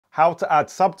How to add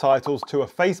subtitles to a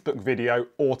Facebook video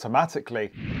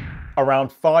automatically. Around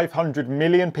 500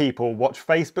 million people watch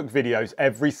Facebook videos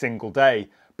every single day,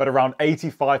 but around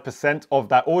 85% of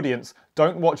that audience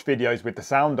don't watch videos with the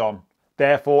sound on.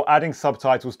 Therefore, adding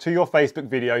subtitles to your Facebook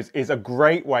videos is a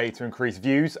great way to increase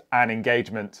views and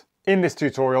engagement. In this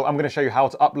tutorial, I'm going to show you how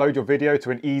to upload your video to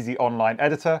an easy online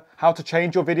editor, how to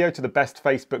change your video to the best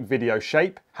Facebook video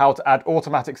shape, how to add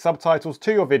automatic subtitles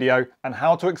to your video, and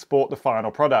how to export the final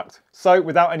product. So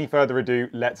without any further ado,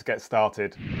 let's get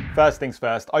started. First things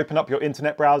first, open up your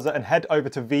internet browser and head over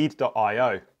to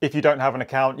veed.io. If you don't have an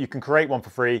account, you can create one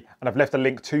for free, and I've left a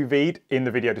link to Veed in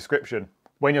the video description.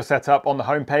 When you're set up on the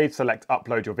home page, select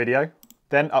Upload your video,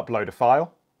 then upload a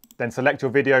file, then select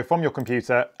your video from your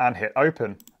computer and hit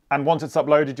Open. And once it's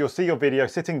uploaded, you'll see your video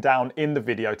sitting down in the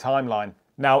video timeline.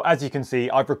 Now, as you can see,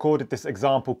 I've recorded this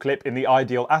example clip in the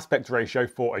ideal aspect ratio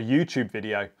for a YouTube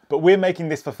video, but we're making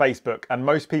this for Facebook, and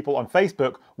most people on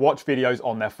Facebook watch videos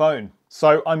on their phone.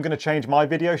 So I'm going to change my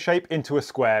video shape into a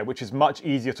square, which is much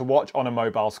easier to watch on a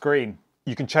mobile screen.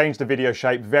 You can change the video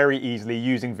shape very easily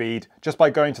using Veed just by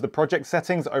going to the project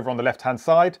settings over on the left-hand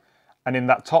side, and in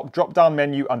that top drop-down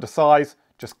menu under size,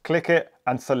 just click it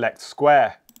and select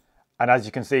square. And as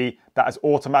you can see, that has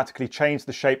automatically changed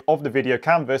the shape of the video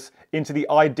canvas into the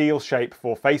ideal shape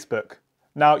for Facebook.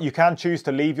 Now, you can choose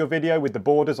to leave your video with the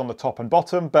borders on the top and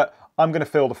bottom, but I'm going to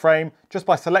fill the frame just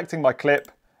by selecting my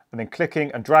clip and then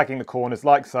clicking and dragging the corners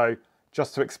like so,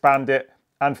 just to expand it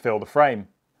and fill the frame.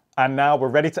 And now we're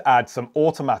ready to add some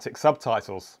automatic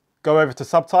subtitles. Go over to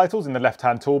Subtitles in the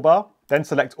left-hand toolbar, then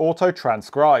select Auto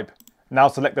Transcribe. Now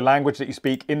select the language that you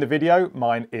speak in the video,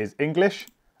 mine is English,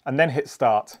 and then hit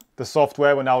Start. The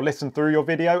software will now listen through your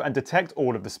video and detect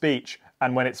all of the speech.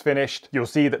 And when it's finished, you'll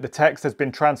see that the text has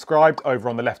been transcribed over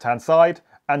on the left-hand side,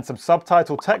 and some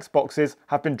subtitle text boxes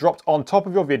have been dropped on top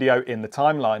of your video in the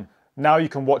timeline. Now you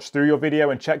can watch through your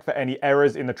video and check for any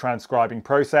errors in the transcribing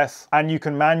process, and you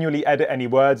can manually edit any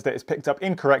words that is picked up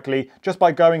incorrectly just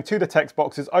by going to the text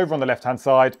boxes over on the left-hand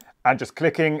side and just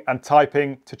clicking and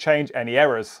typing to change any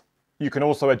errors. You can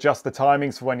also adjust the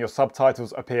timings for when your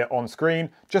subtitles appear on screen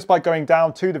just by going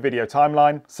down to the video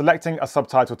timeline, selecting a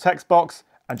subtitle text box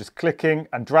and just clicking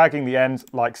and dragging the ends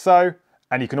like so.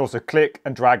 And you can also click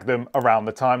and drag them around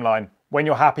the timeline. When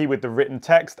you're happy with the written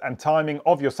text and timing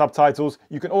of your subtitles,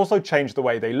 you can also change the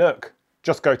way they look.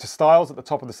 Just go to Styles at the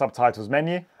top of the Subtitles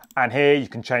menu, and here you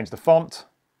can change the font,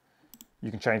 you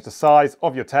can change the size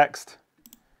of your text,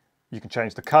 you can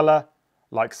change the color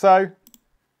like so.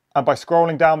 And by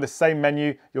scrolling down this same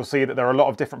menu, you'll see that there are a lot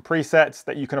of different presets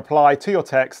that you can apply to your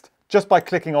text just by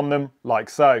clicking on them like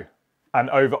so. And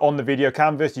over on the video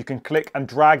canvas, you can click and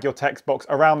drag your text box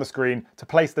around the screen to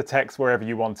place the text wherever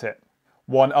you want it.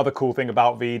 One other cool thing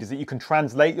about Veed is that you can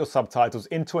translate your subtitles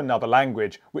into another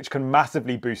language, which can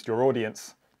massively boost your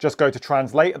audience. Just go to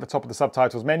Translate at the top of the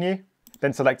Subtitles menu,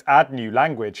 then select Add New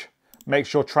Language. Make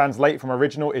sure Translate from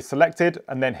Original is selected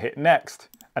and then hit Next.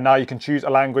 And now you can choose a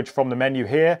language from the menu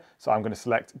here. So I'm going to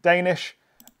select Danish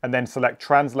and then select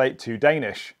Translate to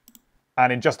Danish.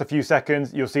 And in just a few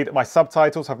seconds, you'll see that my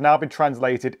subtitles have now been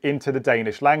translated into the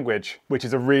Danish language, which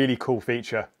is a really cool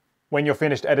feature. When you're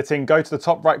finished editing, go to the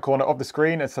top right corner of the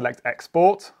screen and select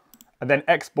Export, and then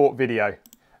Export Video.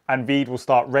 And Veed will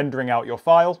start rendering out your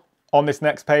file. On this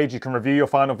next page, you can review your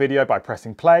final video by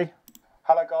pressing play.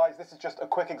 Hello guys, this is just a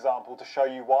quick example to show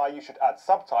you why you should add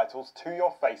subtitles to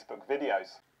your Facebook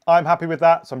videos. I'm happy with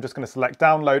that, so I'm just going to select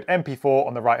Download MP4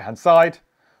 on the right hand side,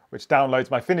 which downloads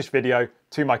my finished video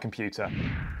to my computer.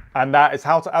 And that is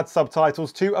how to add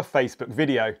subtitles to a Facebook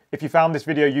video. If you found this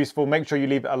video useful, make sure you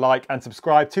leave it a like and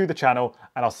subscribe to the channel,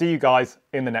 and I'll see you guys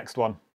in the next one.